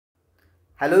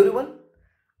Hello everyone,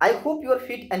 I hope you are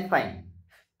fit and fine.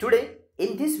 Today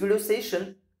in this video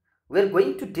session we are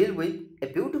going to deal with a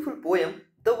beautiful poem,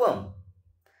 The Worm.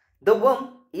 The Worm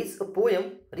is a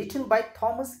poem written by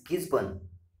Thomas Gisborne.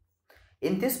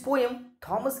 In this poem,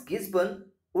 Thomas Gisborne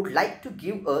would like to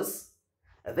give us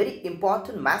a very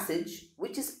important message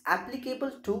which is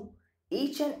applicable to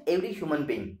each and every human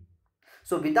being.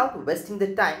 So without wasting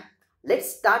the time,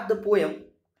 let's start the poem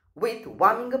with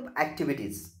warming up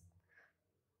activities.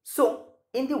 So,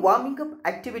 in the warming up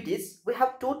activities, we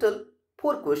have total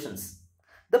 4 questions.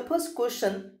 The first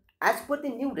question, as per the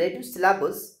new reduced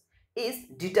syllabus, is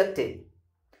deducted,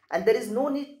 and there is no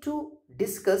need to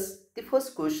discuss the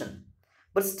first question.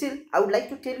 But still, I would like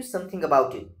to tell you something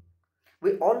about it.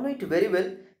 We all know it very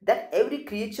well that every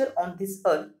creature on this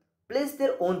earth plays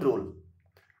their own role,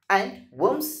 and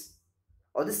worms,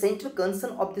 or the central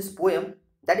concern of this poem,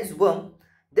 that is worm,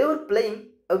 they were playing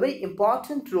a very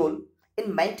important role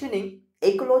in maintaining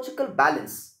ecological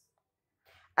balance.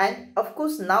 And of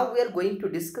course, now we are going to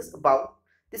discuss about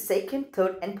the second,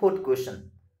 third and fourth question.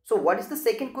 So what is the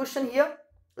second question here?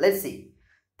 Let's see.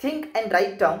 Think and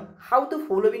write down how the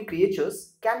following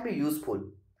creatures can be useful.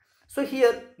 So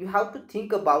here you have to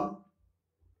think about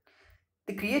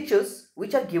the creatures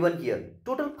which are given here.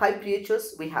 Total 5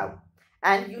 creatures we have,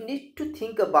 and you need to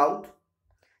think about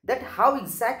that how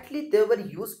exactly they were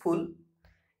useful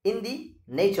in the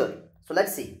nature. So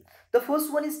let's see. The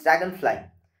first one is dragonfly.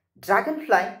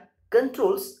 Dragonfly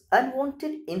controls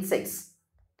unwanted insects.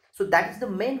 So that is the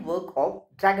main work of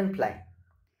dragonfly.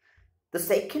 The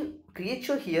second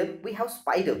creature here we have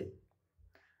spider.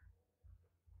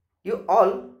 You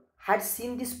all had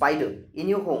seen the spider in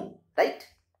your home, right?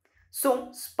 So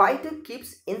spider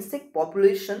keeps insect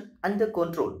population under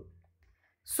control.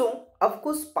 So of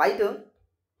course spider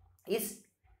is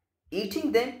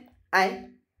eating them, and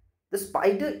the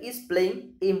spider is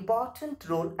playing an important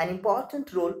role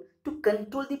to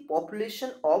control the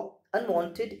population of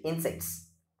unwanted insects.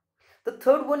 The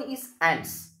third one is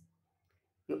ants.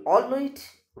 You all know it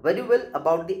very well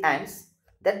about the ants,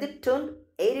 that they turn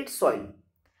arid soil.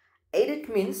 Arid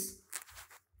means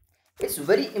it's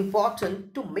very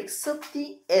important to mix up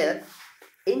the air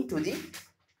into the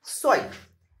soil.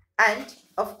 And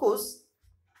of course,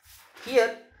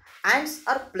 here ants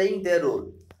are playing their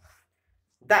role,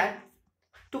 that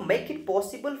to make it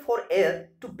possible for air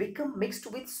to become mixed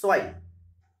with soil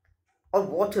or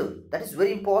water. That is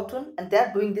very important, and they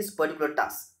are doing this particular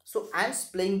task. So ants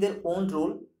playing their own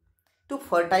role to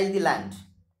fertile the land.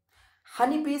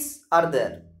 Honeybees are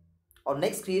there. Our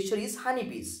next creature is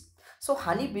honeybees. So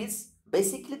honeybees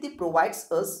basically they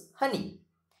provides us honey,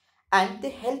 and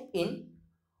they help in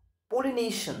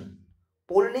pollination.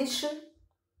 Pollination,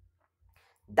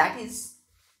 that is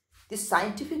the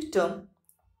scientific term,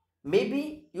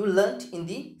 maybe you learnt in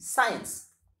the science.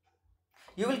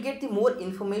 You will get the more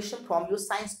information from your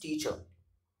science teacher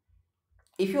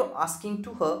if you're asking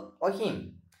to her or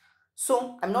him.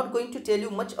 So I'm not going to tell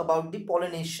you much about the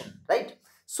pollination, right?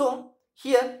 So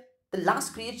here the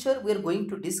last creature we are going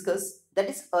to discuss, that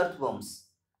is earthworms.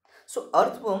 So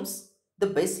earthworms, they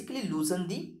basically loosen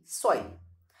the soil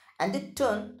and they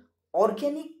turn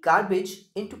organic garbage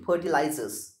into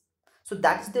fertilizers. So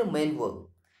that is their main work.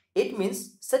 It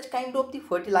means such kind of the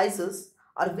fertilizers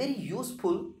are very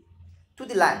useful to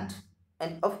the land,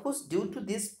 and of course due to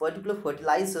this particular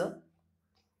fertilizer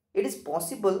it is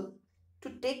possible to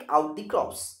take out the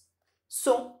crops.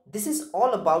 So this is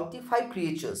all about the 5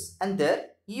 creatures and their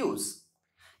use.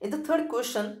 In the third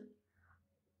question,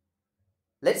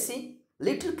 let's see,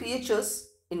 little creatures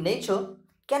in nature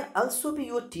can also be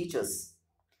your teachers.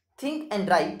 Think and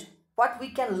write what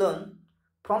we can learn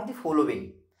from the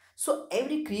following. So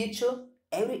every creature,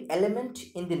 every element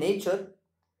in the nature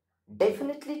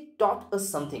definitely taught us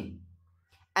something,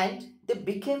 and they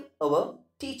became our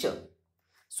teacher.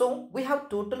 So we have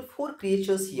total 4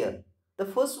 creatures here. The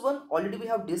first one already we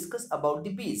have discussed about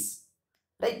the bees,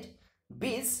 right?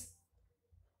 Bees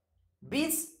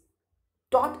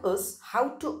taught us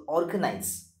how to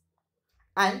organize,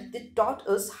 and they taught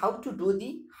us how to do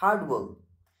the hard work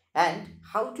and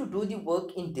how to do the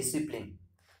work in discipline.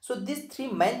 So these 3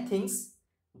 main things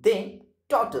they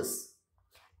taught us.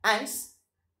 Ants,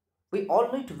 we all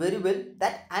know it very well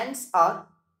that ants are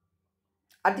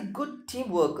the good team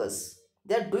workers.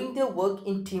 They are doing their work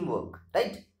in teamwork,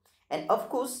 right? And of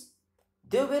course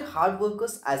they were hard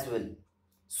workers as well.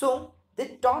 So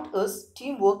they taught us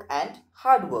teamwork and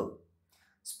hard work.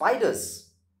 Spiders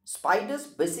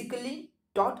basically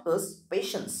taught us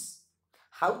patience,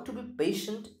 how to be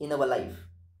patient in our life.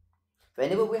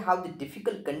 Whenever we have the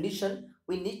difficult condition,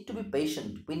 we need to be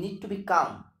patient, we need to be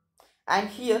calm, And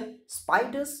here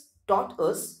spiders taught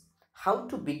us how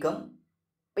to become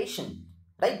patient,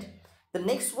 right? The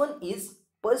next one is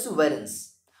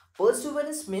perseverance.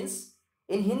 Perseverance means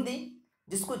in Hindi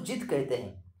जिसको जिद कहते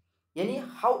हैं, यानी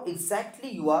how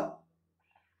exactly you are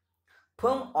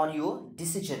firm on your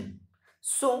decision.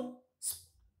 So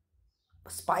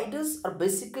spiders are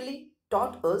basically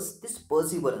taught us this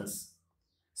perseverance.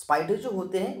 Spider जो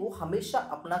होते हैं वो हमेशा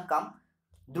अपना काम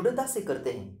दृढ़ता से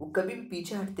करते हैं, वो कभी भी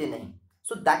पीछे हटते नहीं.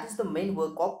 So that is the main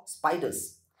work of spiders.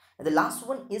 And the last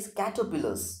one is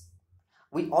caterpillars.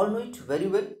 We all know it very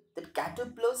well that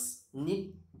caterpillars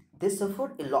they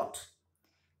suffered a lot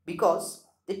because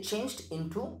they changed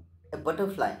into a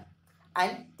butterfly,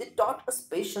 and they taught us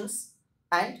patience,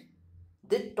 and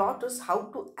they taught us how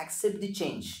to accept the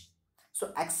change.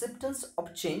 So acceptance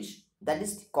of change, that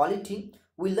is the quality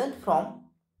we learn from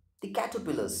the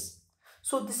caterpillars.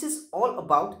 So this is all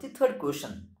about the third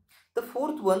question. The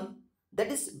fourth one,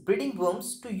 that is breeding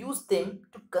worms to use them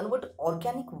to convert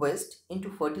organic waste into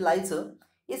fertilizer,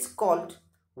 is called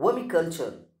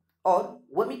vermiculture or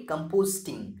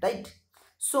vermicomposting, right?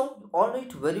 So you all know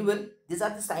it very well. These are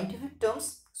the scientific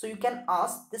terms, so you can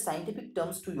ask the scientific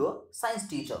terms to your science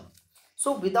teacher.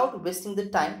 So without wasting the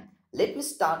time, let me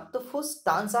start the first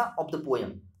stanza of the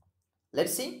poem.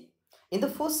 Let's see. In the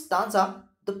first stanza,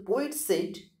 the poet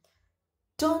said,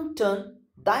 "Turn, turn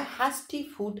thy hasty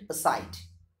foot aside,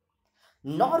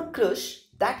 nor crush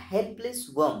that helpless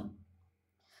worm.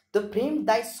 The frame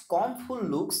thy scornful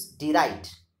looks deride,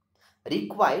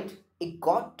 required a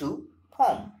god to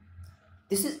form."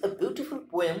 This is a beautiful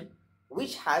poem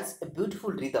which has a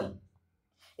beautiful rhythm.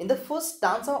 In the first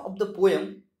stanza of the poem,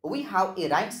 we have a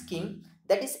rhyme scheme,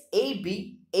 that is A B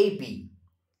A B.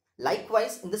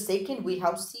 Likewise, in the second we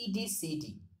have C D C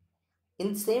D.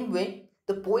 In the same way,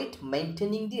 the poet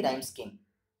maintaining the rhyme scheme.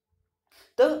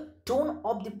 The tone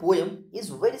of the poem is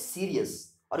very serious,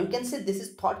 or you can say this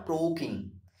is thought provoking.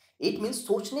 It means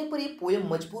सोचने पर ये poem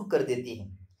मजबूर कर देती है.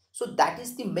 So that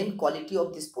is the main quality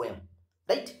of this poem,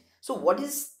 right? So what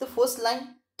is the first line?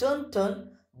 Turn,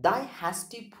 turn thy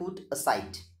hasty foot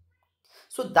aside.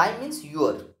 So thy means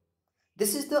your.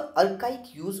 This is the archaic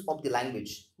use of the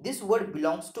language. This word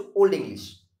belongs to Old English,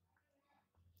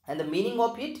 and the meaning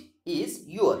of it is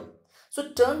your. So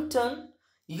turn, turn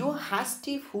your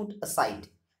hasty foot aside.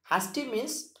 Hasty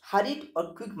means hurried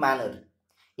or quick manner.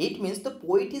 It means the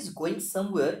poet is going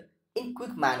somewhere in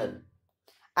quick manner.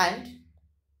 And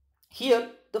here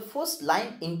the first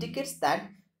line indicates that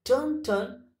turn,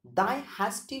 turn thy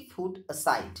hasty foot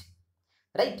aside,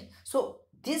 right? So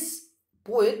this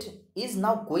poet is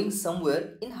now going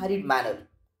somewhere in hurried manner,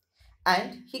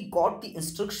 and he got the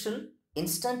instruction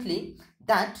instantly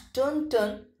that turn,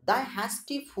 turn thy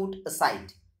hasty foot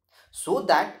aside, so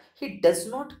that he does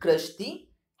not crush the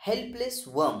helpless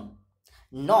worm,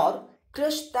 nor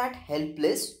crush that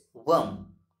helpless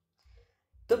worm.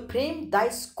 The frame thy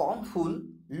scornful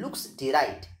looks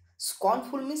deride.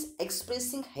 Scornful means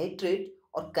expressing hatred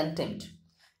or contempt.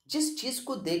 जिस चीज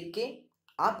को देख के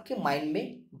आपके mind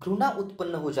में घृणा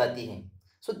उत्पन्न हो जाती है,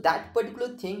 so that particular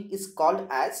thing is called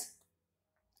as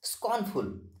scornful.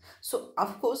 So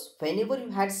of course, whenever you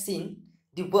had seen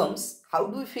the worms, how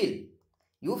do you feel?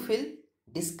 You feel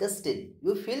disgusted,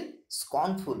 you feel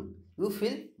scornful, you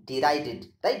feel derided,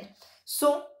 right?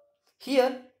 So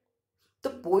here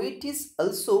the poet is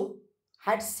also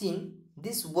had seen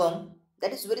this worm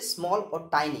that is very small or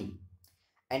tiny,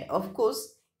 and of course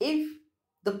if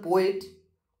the poet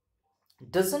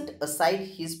doesn't aside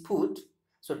his foot,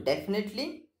 so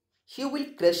definitely he will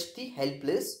crush the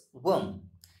helpless worm.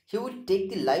 He will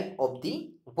take the life of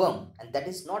the worm, and that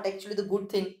is not actually the good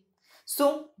thing.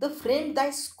 So the frame thy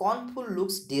scornful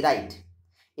looks deride.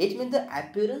 It means the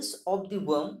appearance of the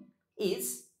worm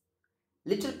is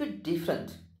little bit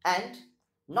different, and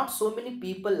not so many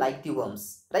people like the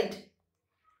worms, right?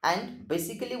 And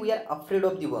basically we are afraid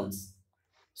of the worms.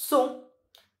 So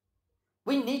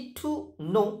we need to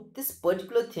know this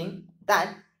particular thing,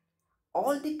 that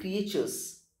all the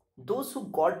creatures, those who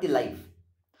got the life,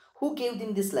 who gave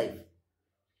them this life?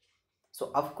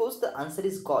 So of course the answer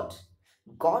is God.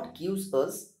 God gives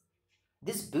us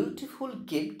this beautiful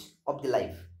gift of the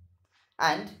life,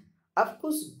 and of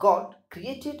course God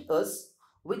created us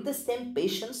with the same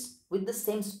patience, with the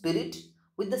same spirit,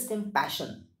 with the same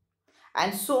passion.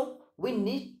 And so we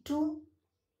need to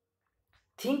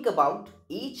think about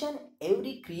each and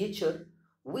every creature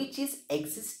which is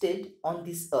existed on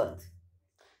this earth.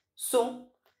 So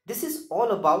this is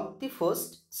all about the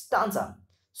first stanza.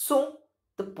 So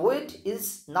the poet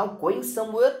is now going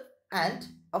somewhere, and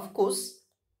of course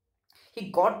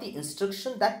he got the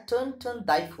instruction that turn, turn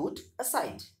thy foot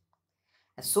aside.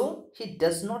 So he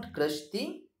does not crush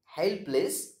the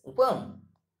helpless worm.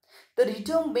 The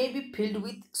reader may be filled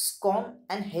with scorn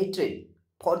and hatred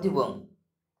for the worm,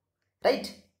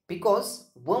 right?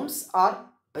 Because worms are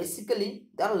basically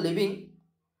they are living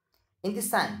in the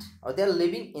sand, or they are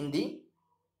living in the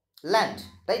land,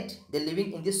 right? They're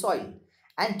living in the soil,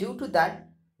 and due to that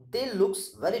they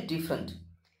looks very different.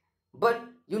 But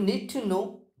you need to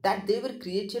know that they were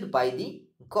created by the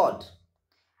God.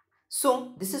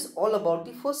 So this is all about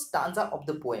the first stanza of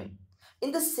the poem.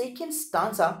 In the second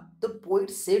stanza, the poet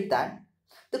said that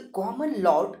the common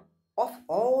Lord of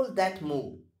all that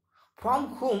move,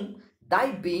 from whom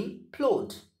thy being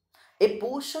flowed, a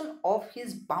portion of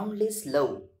his boundless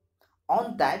love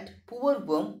on that poor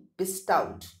worm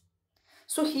bestowed.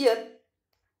 So here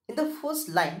in the first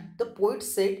line, the poet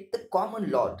said the common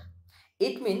Lord.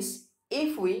 It means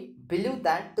if we believe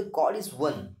that the God is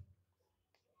one,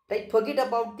 right? Forget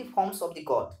about the forms of the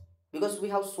God, because we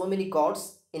have so many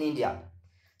gods in India.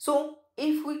 So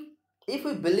if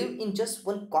we believe in just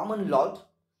one common Lord,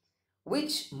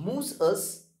 which moves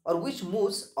us or which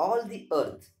moves all the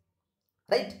earth,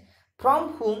 right?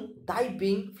 From whom thy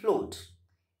being flowed.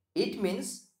 It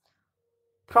means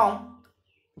from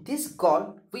this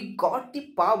God, we got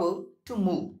the power to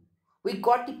move. We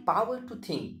got the power to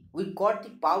think. We got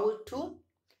the power to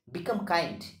become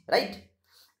kind, right?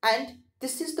 And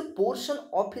this is the portion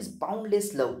of his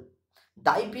boundless love.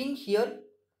 Thy being here,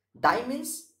 thy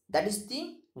means that is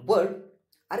the word,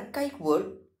 archaic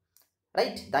word,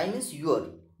 right? Thy means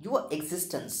your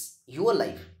existence, your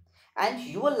life. And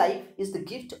your life is the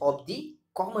gift of the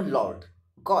common Lord,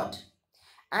 God.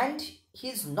 And he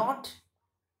is not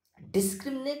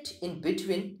discriminate in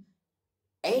between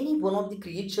any one of the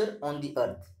creature on the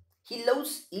earth. He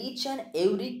loves each and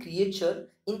every creature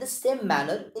in the same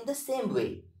manner, in the same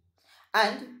way.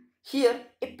 And here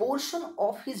a portion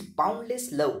of his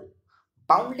boundless love.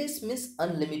 Boundless means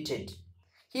unlimited.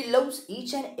 He loves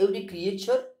each and every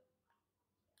creature,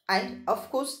 and of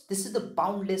course this is the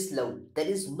boundless love. There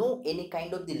is no any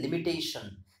kind of the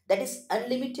limitation. That is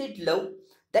unlimited love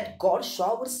that God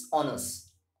showers on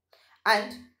us.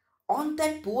 And on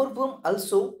that poor worm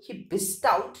also he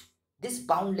bestowed this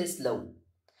boundless love.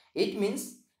 It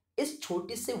means इस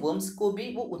छोटे से worms को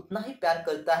भी वो उतना ही प्यार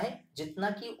करता है जितना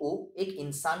कि वो एक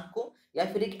इंसान को या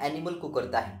फिर एक एनिमल को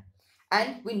करता है.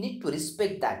 And we need to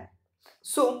respect that.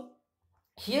 So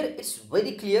here it's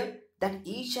very clear that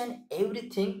each and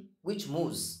everything which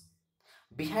moves,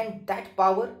 behind that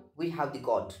power we have the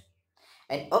God.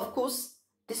 And of course,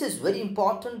 this is very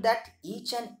important that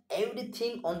each and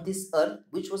everything on this earth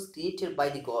which was created by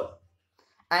the God.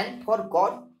 And for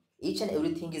God, each and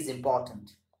everything is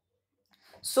important.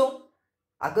 So,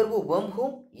 अगर वो worm हो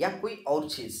या कोई और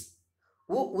चीज,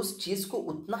 वो उस चीज को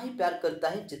उतना ही प्यार करता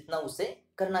है जितना उसे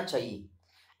करना चाहिए.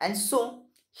 And so,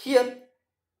 here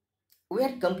we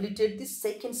had completed the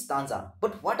second stanza.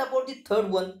 But what about the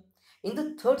third one? In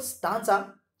the third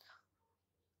stanza,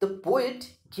 the poet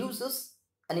gives us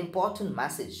an important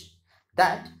message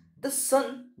that the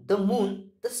sun, the moon,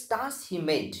 the stars he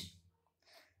made.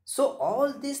 So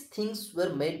all these things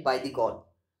were made by the God.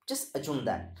 Just assume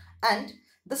that. And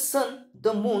the sun,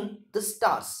 the moon, the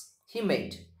stars he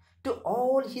made to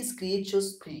all his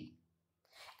creatures free,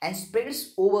 and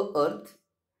spreads over earth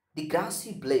the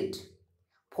grassy blade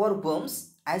for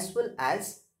worms as well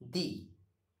as thee.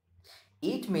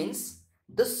 It means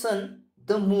the sun,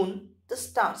 the moon, the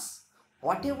stars,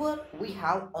 whatever we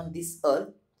have on this earth,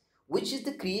 which is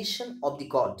the creation of the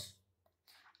God.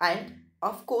 And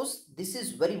of course, this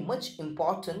is very much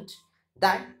important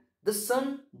that the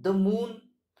sun, the moon,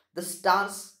 the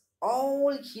stars,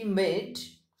 all he made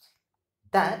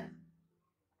that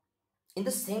in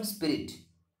the same spirit,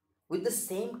 with the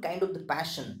same kind of the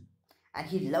passion, and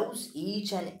he loves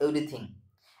each and everything.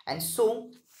 And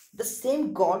so the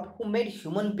same God who made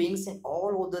human beings and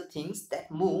all other things that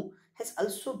move has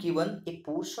also given a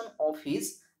portion of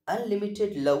his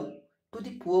unlimited love to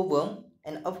the poor worm,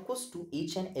 and of course to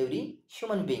each and every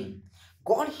human being.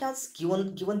 God has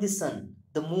given the sun,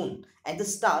 the moon, and the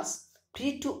stars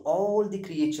free to all the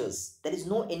creatures. There is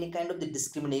no any kind of the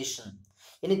discrimination.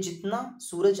 यानी जितना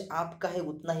सूरज आपका है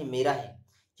उतना ही मेरा है,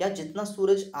 या जितना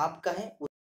सूरज आपका है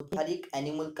हर एक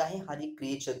एनिमल का है, हर एक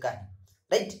क्रिएचर का है,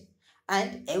 right.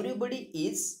 And everybody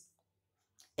is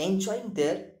enjoying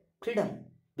their freedom,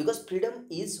 because freedom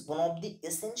is one of the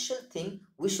essential thing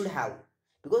we should have,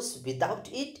 because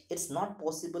without it it's not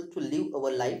possible to live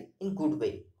our life in good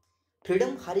way.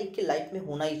 Freedom हर एक के life में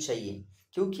होना ही चाहिए,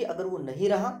 क्योंकि अगर वो नहीं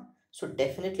रहा so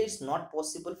definitely it's not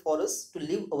possible for us to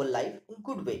live our life in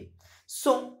good way.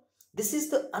 So this is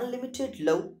the unlimited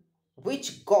love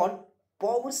which God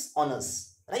pours on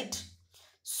us. right?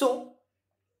 So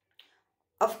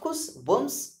of course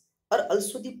worms are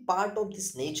also the part of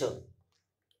this nature,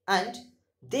 and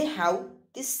they have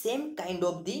the same kind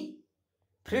of the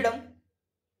freedom,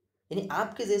 यानी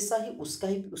आपके जैसा ही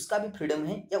उसका भी freedom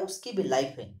है या उसकी भी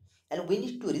life है, and we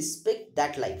need to respect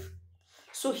that life.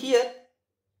 So here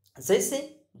जैसे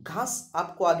घास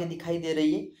आपको आगे दिखाई दे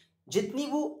रही है, जितनी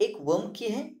वो एक वर्म की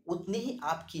है उतनी ही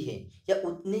आपकी है, या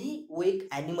उतनी ही वो एक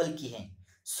एनिमल की है.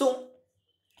 So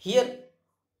here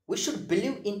we should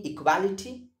believe in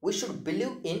equality, we should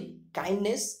believe in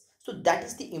kindness. So that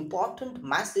is the important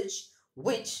message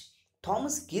which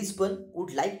Thomas Gisborne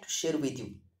would like to share with you.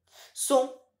 So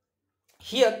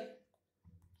here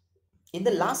in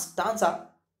the last stanza,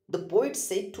 the poet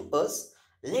said to us,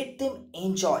 let them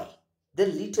enjoy their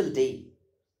little day.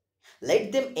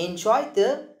 Let them enjoy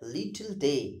their little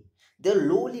day, their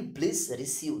lowly bliss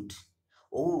received.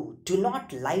 Oh, do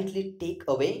not lightly take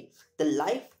away the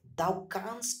life thou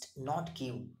canst not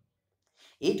give.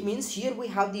 It means here we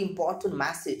have the important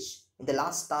message in the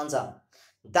last stanza,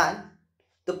 that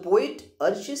the poet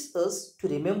urges us to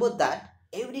remember that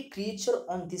every creature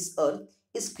on this earth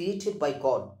is created by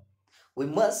God. We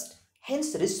must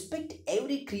hence respect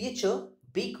every creature,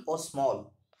 big or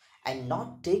small, and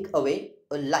not take away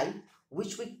a life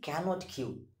which we cannot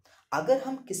give. अगर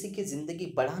हम किसी की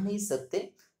जिंदगी बढ़ा नहीं सकते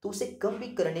तो उसे कम भी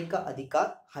करने का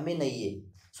अधिकार हमें नहीं है.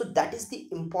 So that is the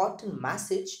important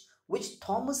message which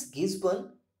Thomas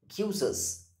Gisborne gives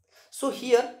us. So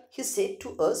here he said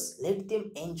to us, let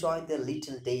them enjoy their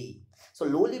little day. So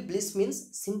lowly bliss means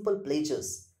simple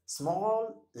pleasures.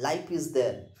 Small life is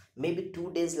there. Maybe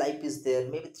 2 days life is there.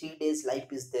 Maybe 3 days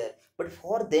life is there. But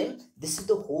for them, this is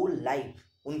the whole life.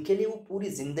 उनके लिए वो पूरी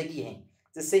जिंदगी है.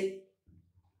 जैसे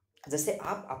जैसे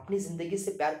आप अपनी जिंदगी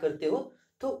से प्यार करते हो,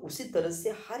 तो उसी तरह से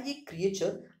हर एक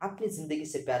क्रिएचर अपनी जिंदगी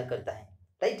से प्यार करता है,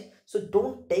 right? So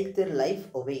don't take their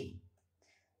life away,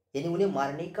 यानी उन्हें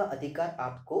मारने का अधिकार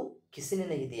आपको किसी ने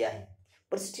नहीं दिया है.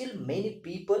 But still many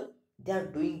people they are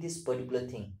doing this particular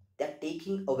thing, they are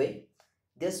taking away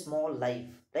their small life,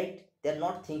 right? They are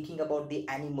not thinking about the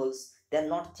animals, they are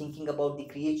not thinking about the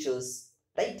creatures,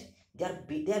 right? They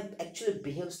are actually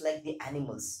behaves like the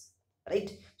animals,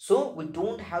 right? So we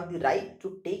don't have the right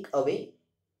to take away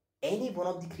any one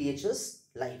of the creatures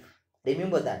life.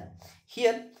 Remember that.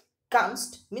 Here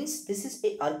caste means, this is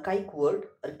a archaic word.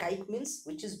 Archaic means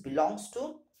which is belongs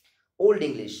to old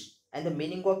English, and the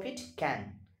meaning of it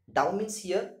can. Thou means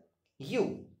here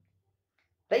you,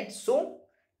 right? So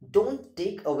don't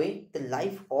take away the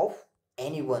life of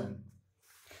anyone.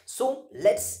 So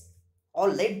let's, or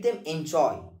let them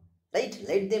enjoy, right?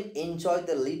 Let them enjoy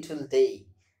the little day.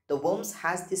 The worms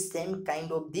has the same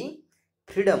kind of the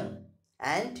freedom,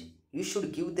 and you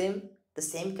should give them the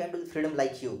same kind of freedom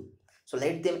like you. So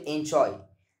let them enjoy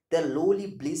the lowly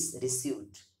bliss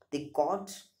received. They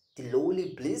got the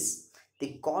lowly bliss,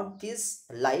 they got this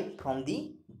life from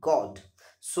the God.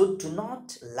 So do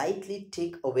not lightly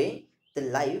take away the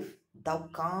life thou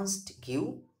canst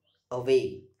give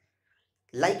away.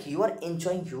 Like you are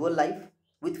enjoying your life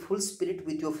with full spirit,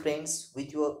 with your friends,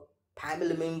 with your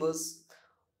family members,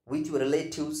 with your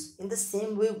relatives, in the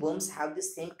same way worms have the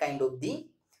same kind of the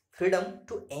freedom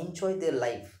to enjoy their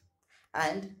life.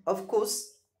 And of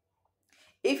course,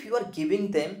 if you are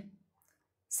giving them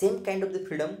same kind of the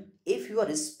freedom, if you are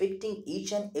respecting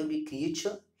each and every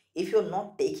creature, if you are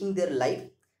not taking their life,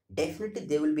 definitely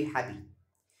they will be happy.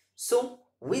 So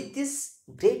with this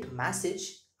great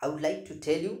message, I would like to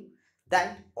tell you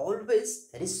that always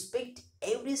respect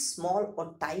every small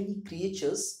or tiny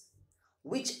creatures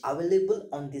which available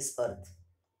on this earth.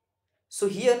 So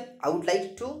here I would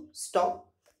like to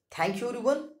stop. Thank you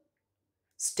everyone.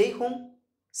 Stay home,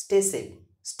 stay safe,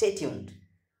 stay tuned.